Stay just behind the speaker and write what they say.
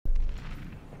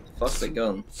Fuck the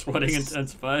gun. Sweating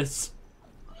intensifies.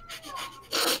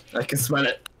 I can smell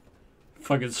it.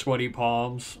 Fucking sweaty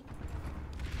palms.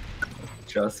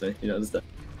 Trust me, he knows that.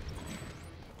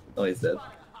 Oh, he's dead.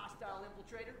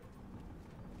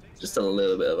 Just a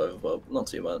little bit of overpop, not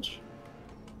too much.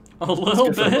 A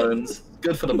little Good bit. for the bones.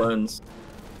 Good for the bones.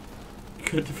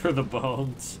 Good for the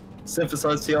bones.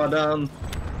 Synthesize TR down.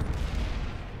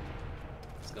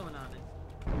 What's going on?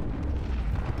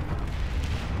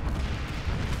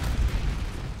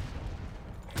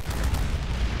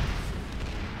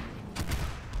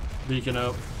 Beacon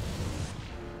up.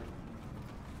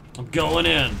 I'm going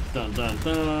in. Dun dun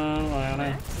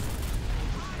dun.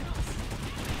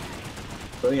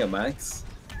 Putting a max?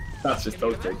 That's just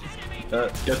toxic. Go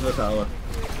to the tower.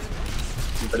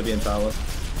 You better be in tower.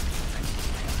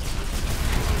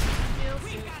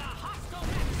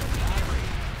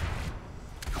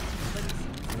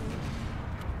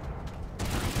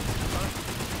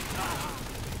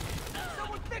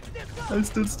 I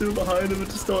stood still behind him and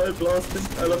just started blasting.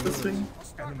 I love this thing.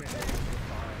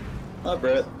 Hi,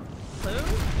 Brett. Hello?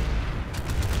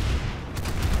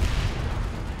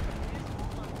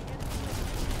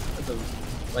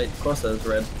 Wait, crosshairs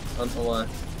red. I don't know why.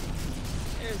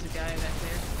 There's a guy back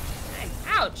there. Hey,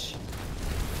 ouch!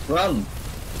 Run!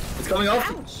 It's coming off!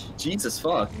 Ouch! Jesus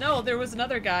fuck. No, there was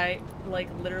another guy, like,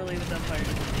 literally with gunfire on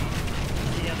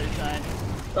the other side.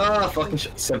 Ah, fucking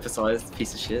synthesized,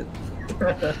 piece of shit.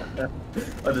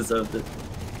 I deserved it.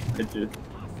 I did.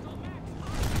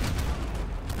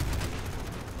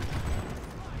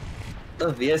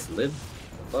 Oh, VS live.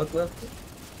 The fuck left?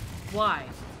 Why?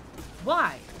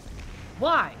 Why?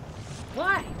 Why?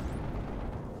 Why?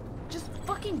 Just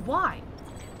fucking why?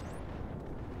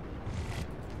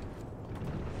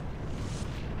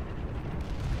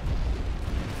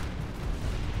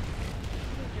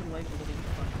 Make your life a living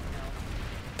fucking hell.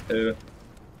 Who?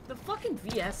 The fucking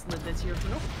VS lid that's here for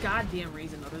no goddamn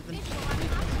reason other than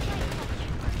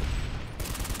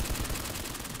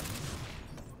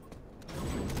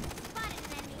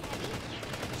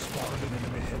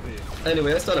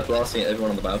Anyway, I started blasting at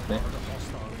everyone on the balcony.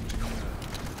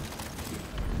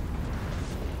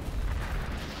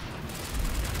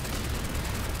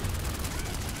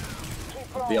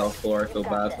 The R4, I feel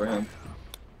bad for him.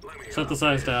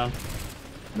 Synthesize down.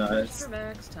 Nice. for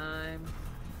max time.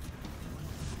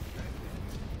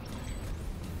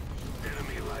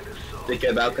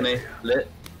 DK balcony, lit.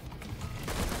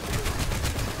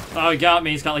 Oh, he got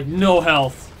me. He's got like no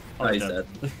health. Oh, he's dead.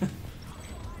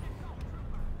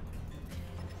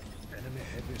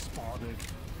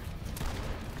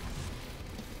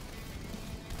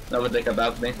 Another DK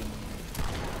balcony.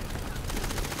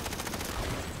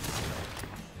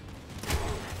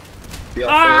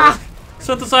 Ah!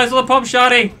 Synthesize with a pump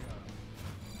shotty!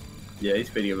 Yeah, he's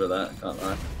pretty good with that, can't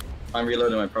lie. I'm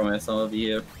reloading my promise, I'll be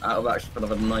here out of action for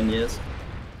another 9 years.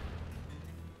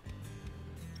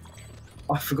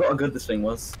 Oh, I forgot how good this thing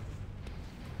was.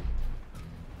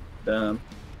 Damn.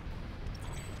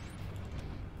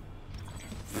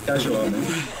 Casual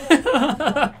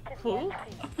armor. Who?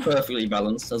 Perfectly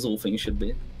balanced, as all things should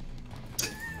be.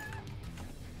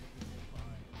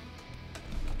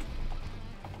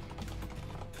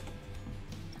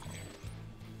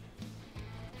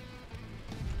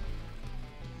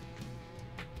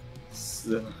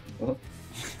 What?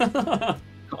 I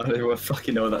don't even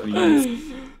fucking know what that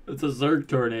means. It's a Zerg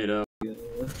tornado. Can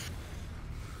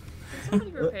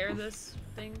somebody repair this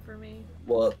thing for me?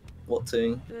 What? What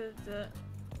thing? The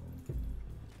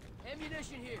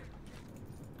ammunition here.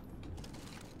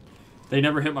 They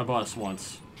never hit my bus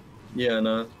once. Yeah,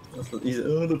 no. That's what he's.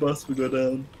 Oh, the bus will go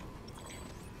down.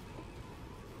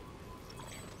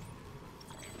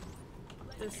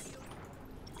 This.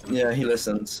 Yeah, he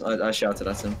listens. I shouted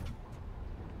at him.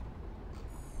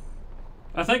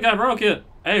 I think I broke it.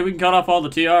 Hey, we can cut off all the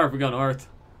TR if we go north.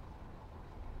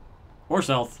 Or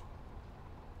south.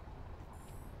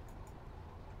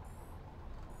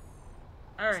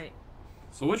 Alright.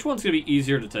 So which one's going to be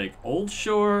easier to take? Old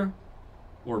Shore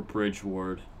or Bridge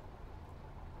Ward?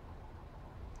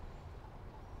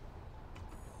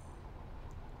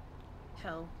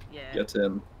 Hell yeah. Get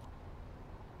him.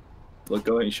 We're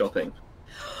going shopping.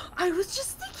 I was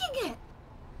just thinking it!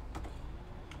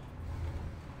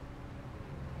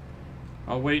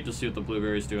 I'll wait to see what the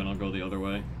blueberries do and I'll go the other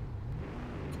way.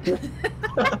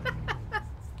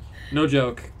 No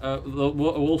joke.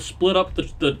 We'll split up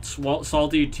the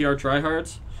salty TR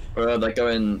tryhards. They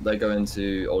go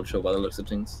into Old Shore by the looks of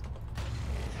things.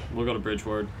 We'll go to Bridge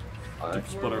Ward. Alright.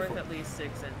 We're worth at least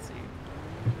 6 NC.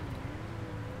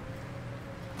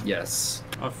 Yes.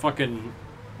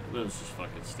 This is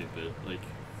fucking stupid. Like,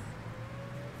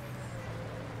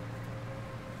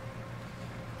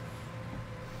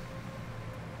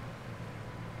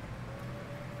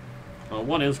 Well,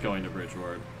 one is going to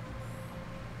Bridgeward.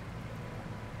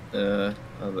 Oh,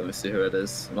 let me see who it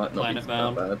is. Might not be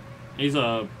that bad.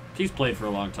 He's played for a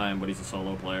long time, but he's a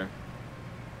solo player.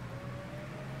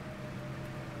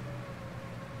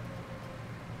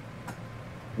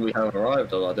 We have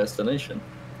arrived at our destination.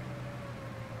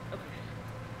 Okay.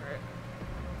 Alright.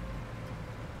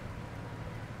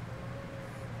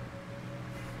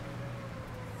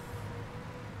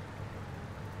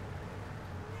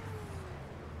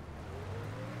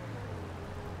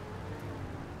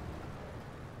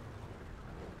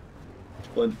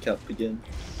 When cap begin.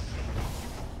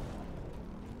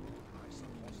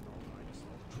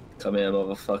 Come here,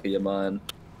 motherfucker, you're mine.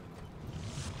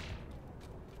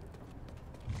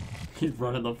 He's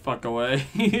running the fuck away.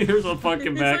 Here's a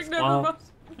fucking back spawn.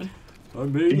 I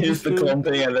made Here's the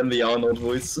clumping and then the Arnold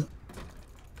voice.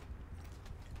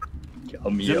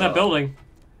 He's in that building.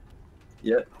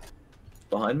 Yep.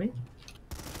 Behind me?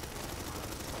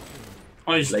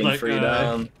 Oh, he's Lane like, 3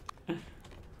 down.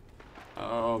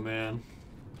 Oh, man.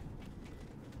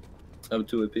 I'm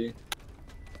 2 AP.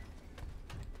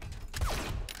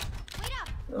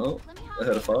 Oh, I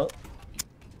heard a fart.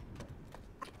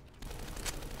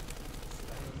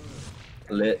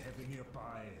 Lit.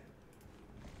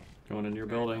 Going in your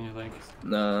building, I think.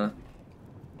 Nah.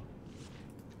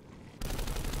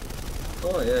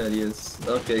 Oh yeah, he is.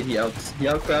 Okay, he out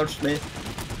crouched me.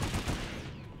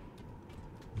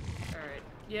 Alright.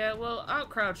 Yeah, well, I'll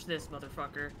crouch this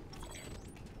motherfucker.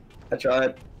 I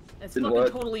tried. It's Didn't fucking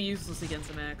work. totally useless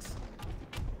against a max.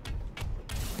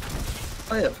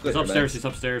 Oh yeah, He's upstairs, he's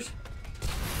upstairs.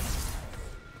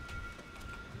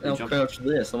 I'll crouch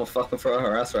this. I'm gonna fucking throw a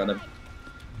harasser at him.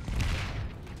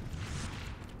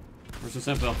 Where's this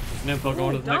info? There's an info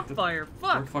going to the next. Fire.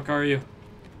 Fuck. Where the fuck are you?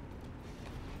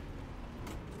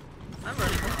 I'm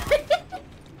running.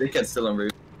 They can still en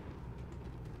route.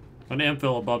 An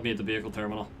info above me at the vehicle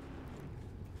terminal.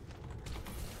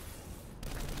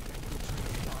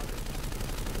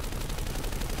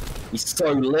 He's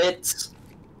so lit.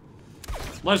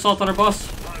 Light assault on our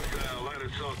bus. Light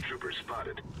assault trooper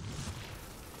spotted.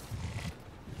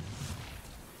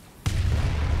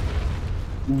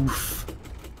 Oof.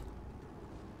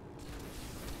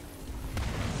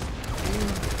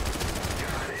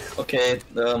 Okay,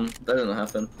 that didn't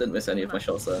happen. Didn't miss any of my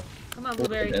shots there. Come on,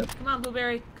 Blueberry. Come on,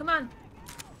 Blueberry. Come on.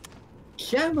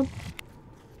 Come on.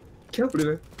 Come on,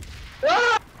 Blueberry.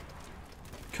 Ah!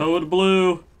 Code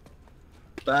blue.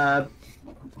 Bad.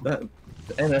 The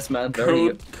NS man.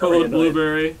 Code very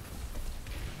Blueberry.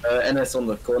 NS on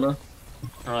the corner.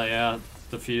 Oh yeah,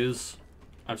 Diffuse.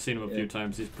 I've seen him a few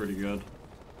times. He's pretty good.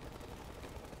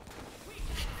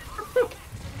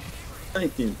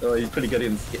 Thank you. Oh, he's pretty good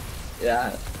in.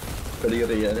 Yeah. Pretty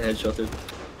good at headshotted.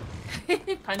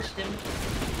 Punched him.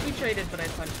 We traded, but I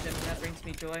punched him, and that brings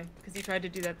me joy. Because he tried to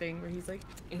do that thing where he's like,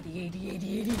 80, 80,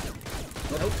 80, 80. No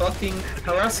fucking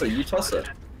harasser, you toss it.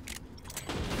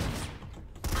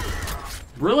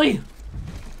 Really?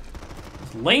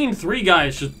 Lane 3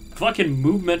 guys just fucking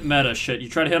movement meta shit. You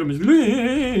try to hit him,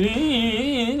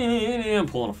 I'm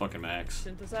pulling a fucking max.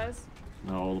 Synthesize?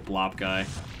 No, the blob guy.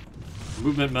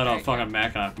 Movement meta fucking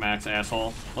max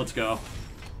asshole. Let's go.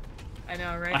 I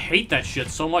know, right? I hate that shit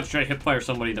so much. Try to hip fire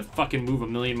somebody to fucking move a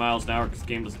million miles an hour because the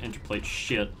game doesn't interplate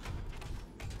shit.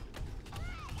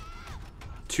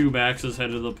 2 maxes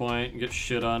head to the point, get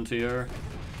shit onto you.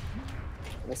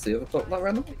 We'll see if I got that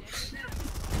random.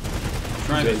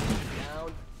 Try to.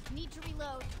 Need to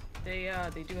reload. They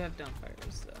do have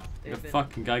dumbfighters, though. The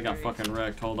fucking guy got fucking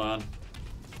wrecked. Hold on.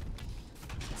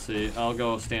 Let's see. I'll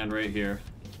go stand right here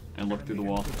and look through the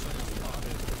wall.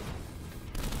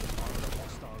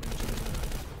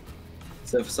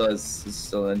 Synthesize is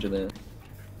still engineer.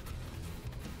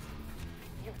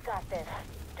 You've got this.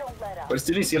 Don't let up. But as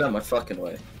soon as you get out of my fucking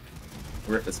way,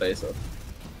 rip his face off.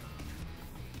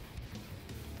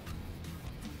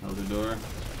 Other door.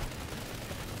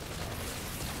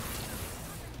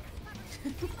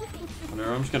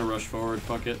 Whatever, I'm just gonna rush forward.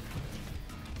 Fuck it. You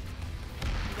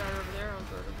got her over there, I'll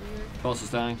go over here. Boss is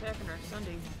dying. Attacking our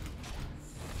Sunday.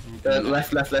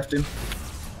 Left him.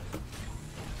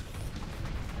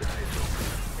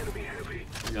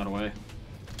 He got away.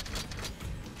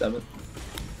 Damn it.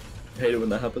 I hate it when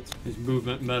that happens. He's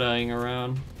movement metaing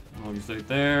around. Oh, he's right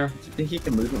there. Do you think he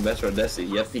can move him better on Desi?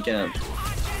 Yep, he can.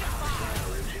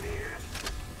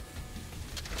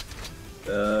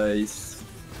 He's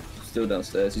still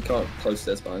downstairs. He can't close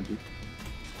stairs behind you.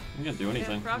 You can't do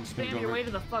anything. Yeah, crouch spam your way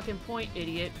to the fucking point,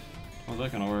 idiot. How's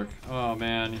that gonna work? Oh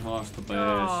man, you lost the base.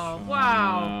 Oh,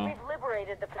 wow. No. We've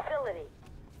liberated the facility.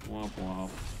 Womp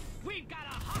womp.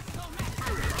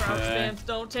 Crouch spams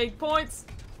don't take points.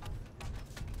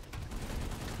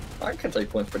 I can take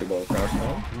points pretty well, Crash,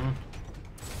 man.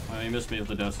 You missed me with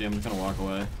the Desi. I'm just gonna walk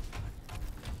away.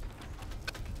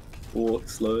 Walk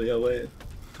slowly away.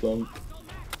 Clump.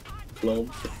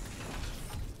 Clump.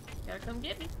 Gotta come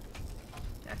get me.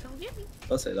 Gotta come get me.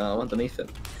 I'll say that, I'm underneath it.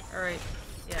 Alright.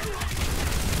 Yeah.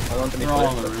 I'm underneath We're all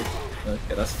on it. the roof.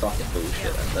 Okay, that's fucking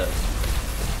bullshit right there.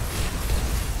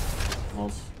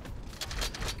 Almost.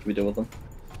 Can we deal with them?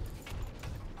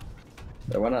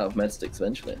 They run out of med sticks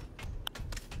eventually.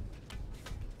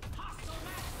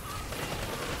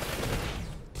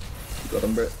 You got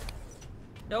him, Brit?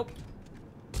 Nope.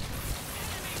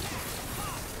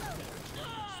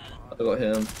 I got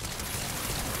him.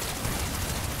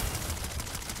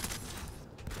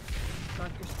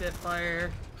 Fuck your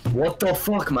Spitfire. What the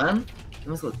fuck, man? It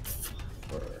was like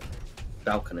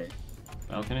balcony.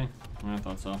 Balcony? I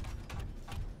thought so.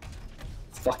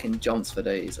 Fucking jumps for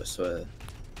days, I swear.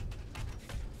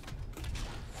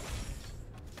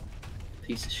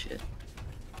 Piece of shit.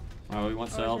 Oh, he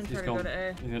went Oh, south. he's He's gonna going. try to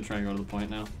go to A. He's gonna try and go to the point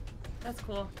now. That's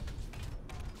cool.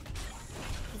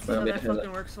 Let's see Well, how we that have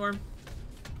fucking works for him.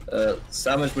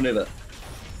 Sandwich maneuver.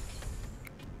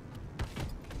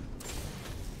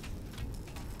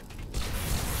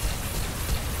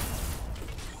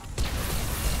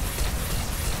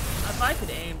 If I could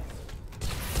aim,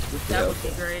 that would be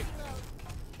great.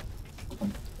 Oh my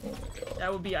god.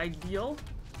 That would be ideal.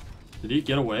 Did he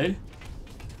get away?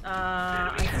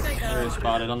 I think I Very got...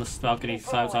 spotted on the balcony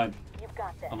side You've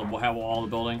got this. on the wall of the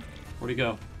building. Where'd he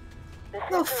go?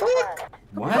 The fuck?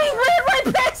 What? He ran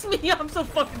right past me! I'm so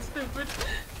fucking stupid.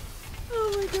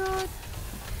 Oh my god.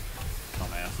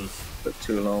 Dumbasses. Took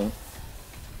too long.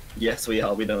 Yes, we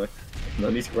are. We know. No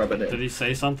need to grab it Did in. he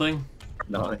say something?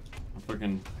 No.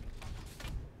 Fucking.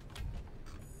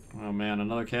 Oh man,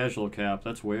 another casual cap.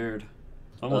 That's weird.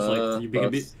 It's almost like you'd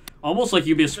be almost like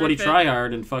you'd be a sweaty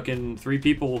tryhard and fucking 3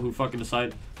 people who fucking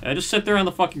decide, hey, just sit there on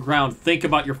the fucking ground, think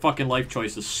about your fucking life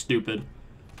choices, stupid.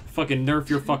 Fucking nerf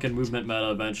your fucking movement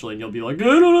meta eventually, and you'll be like, I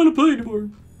don't know how to play anymore.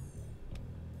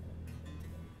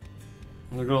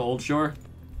 Wanna go to Old Shore?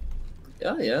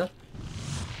 Yeah.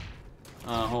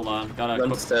 Hold on. Gotta Run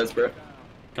equip, upstairs, bro.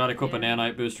 gotta equip a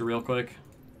nanite booster real quick.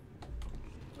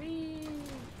 Whee.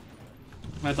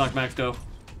 Mad Talk Max, go.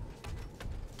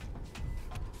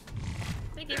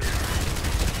 Thank you.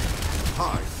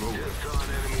 High roller. Just saw an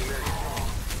enemy medic.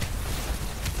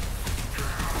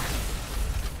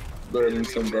 Burning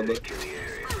some rubber. Medic in the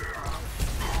area.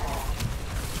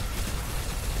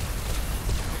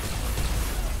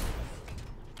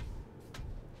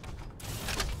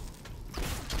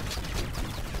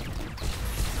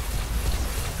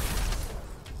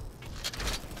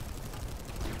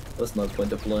 There's no point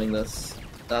deploying this.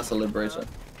 That's a liberation.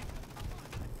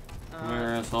 Come here,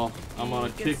 asshole. I'm gonna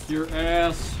kick your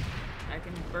ass. I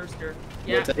can burst her.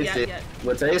 We're Yeah, tasty. yeah.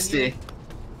 We're tasty.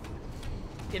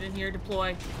 Get in here,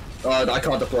 deploy. Oh, I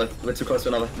can't deploy. We're too close to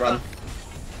another. Run.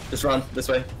 Just run. This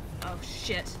way. Oh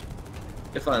shit.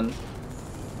 You're fine. Is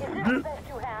this the best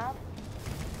you have?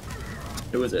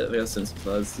 Who is it? We have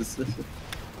synthesized. Alright,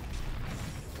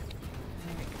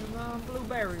 come on,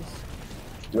 blueberries.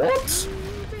 What?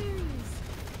 Blueberries.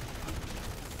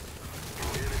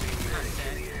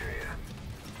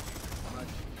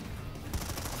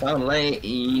 Found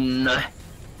Lane.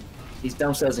 He's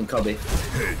downstairs in cubby.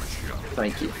 Headshot.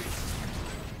 Thank you.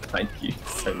 Thank you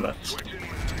so much.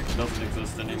 It doesn't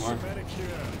exist anymore.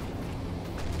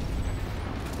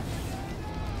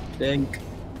 Dink.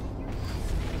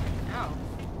 Ow.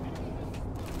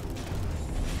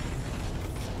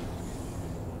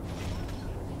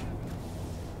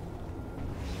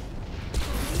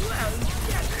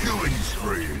 Killing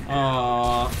spree.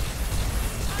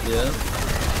 Yeah.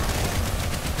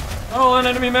 Oh, an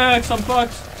enemy max, I'm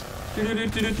fucked.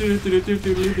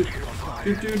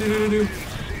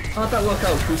 How'd that work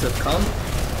out, Cruiser? Come.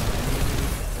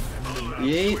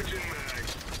 Yeet.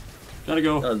 Gotta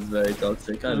go. That was very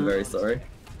toxic. I'm very sorry.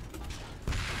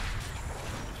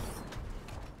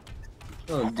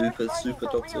 Oh, duper, super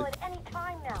For real toxic. at any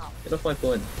time now. Get off my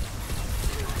point.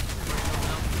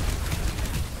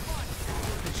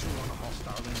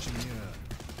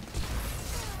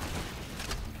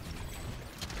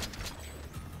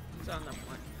 He's on that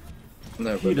point.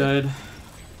 No, He but died.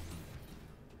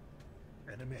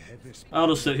 I'll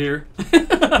just sit here.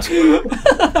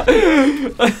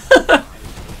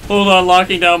 Hold on,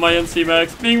 locking down my NC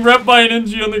Max. Being repped by an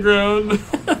NG on the ground.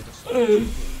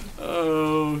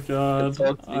 Oh god.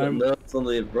 I'm It's on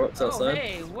the rocks Oh, outside.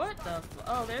 hey, what the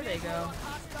oh, there they go.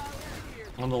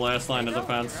 on the last line of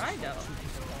defense. I know.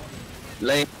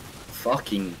 Lane.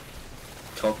 Fucking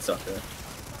cocksucker.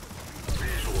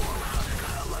 Visual on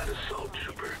hostile light assault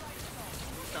trooper.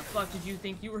 the fuck did you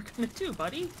think you were gonna do,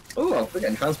 buddy? Oh, we're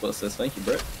getting transport assist. Thank you,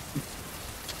 Britt.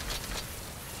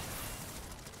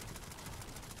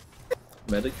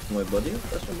 Medic for my buddy?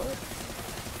 Question mark?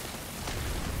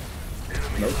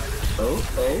 Nope.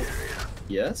 Oh.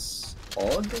 Yes.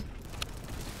 Odd.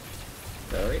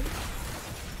 Very.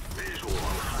 Visual on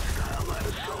hostile light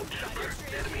assault chopper.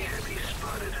 Enemy heavy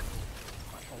spotted.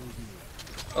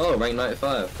 Oh, rank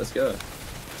 95. Let's go.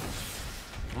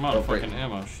 I'm out of fucking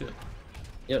ammo. Shit.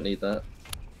 You don't need that.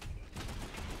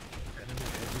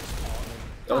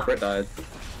 Oh, Britt died.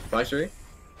 Factory?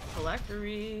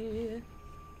 Phylactery.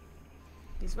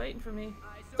 He's waiting for me.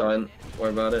 Don't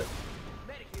worry about it.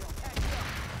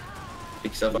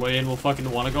 Pick yourself up. Wayne will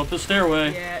fucking want to go up the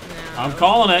stairway. Yeah, no. I'm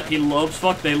calling it. He loves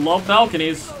they love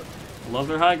balconies. Love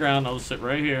their high ground. I'll just sit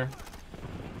right here.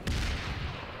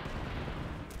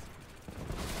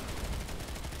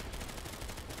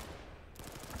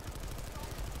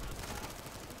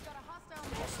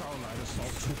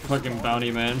 Fucking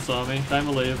bounty man saw me. Time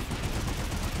to leave.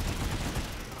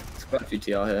 There's quite a few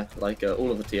TR here. Like, all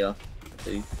of the TR.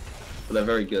 See? But they're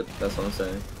very good. That's what I'm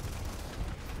saying.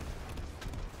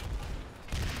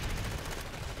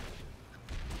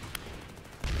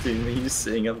 Dude, me just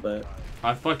sitting up there.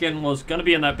 I fucking was gonna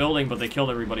be in that building, but they killed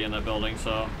everybody in that building,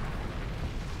 so.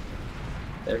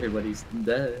 Everybody's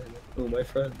dead. Oh, my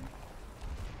friend.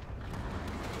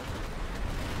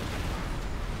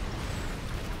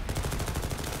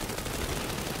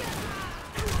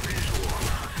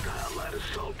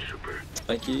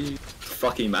 Thank you.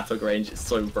 Fucking Mathog range is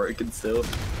so broken still.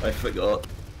 I forgot.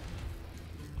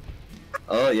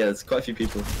 Oh yeah, there's quite a few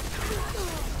people.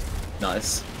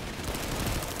 Nice.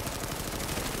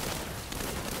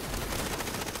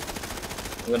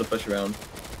 I'm gonna push around.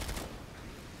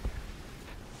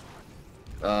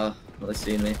 Well, they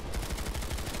seen me.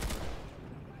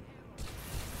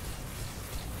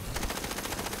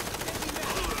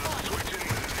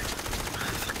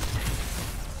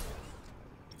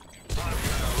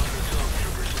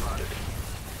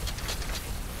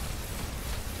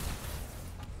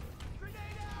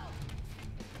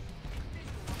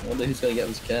 I wonder who's gonna get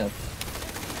this cap.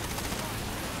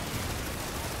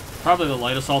 Probably the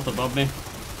light assault above me.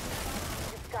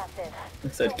 Got this. I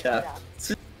said cap.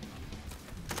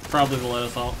 Probably the light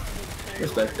assault.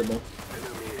 Respectable.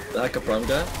 Like a prom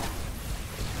guy?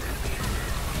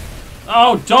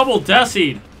 Oh, double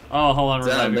decied! Oh, hold on, Damn,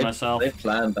 reviving myself. They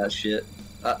planned that shit.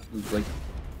 Like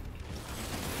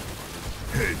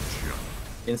Headshot.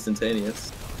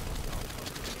 instantaneous.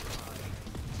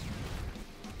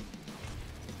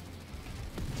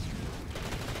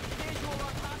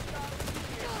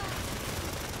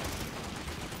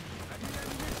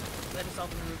 Let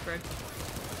yourself in the roof, Greg.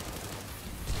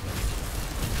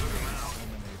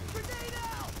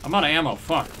 I'm out of ammo,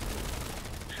 fuck.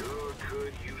 Sure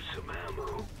could use some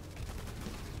ammo.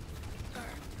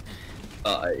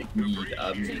 I need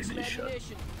ammunition.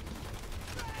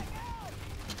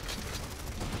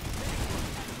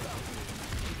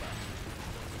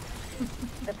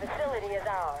 The facility is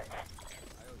ours.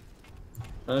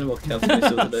 How many more caps do we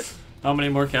steal today? How many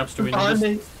more caps do we Behind need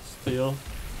me. to steal?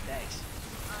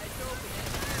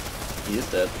 He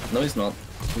is dead. No, he's not.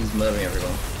 He's murdering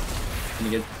everyone. Can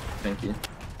you get? Thank you.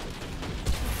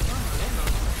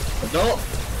 Adult.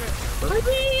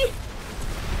 Baby.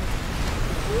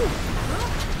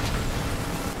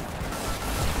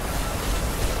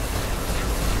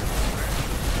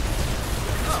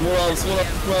 Small arm, small arm,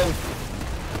 small arm.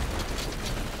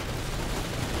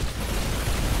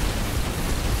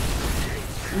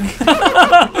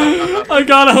 I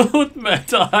got him with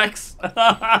Metox.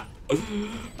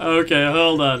 Okay,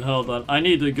 hold on. I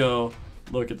need to go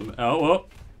look at them. Oh, whoa.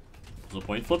 Was the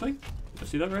point flipping? Did I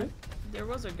see that right? There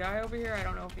was a guy over here. I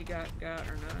don't know if he got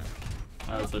or not.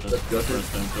 That's a Let's go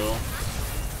first kill.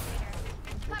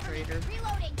 Traitor.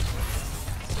 Reloading.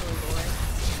 Silly boy.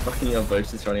 Fucking your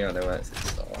boats is running around their ass.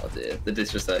 Oh dear, the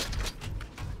disrespect.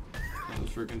 That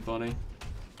was freaking funny.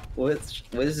 Which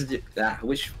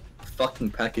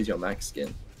fucking pack is your max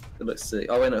skin? It looks sick.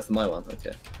 Oh wait, no, it's my one.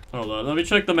 Okay. Hold on, let me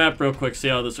check the map real quick, see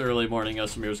how this early morning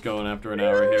Esamir's going after an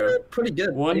hour here. Pretty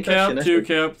good. 1 cap, 2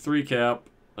 cap, 3 cap,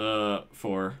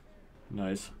 4.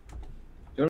 Nice.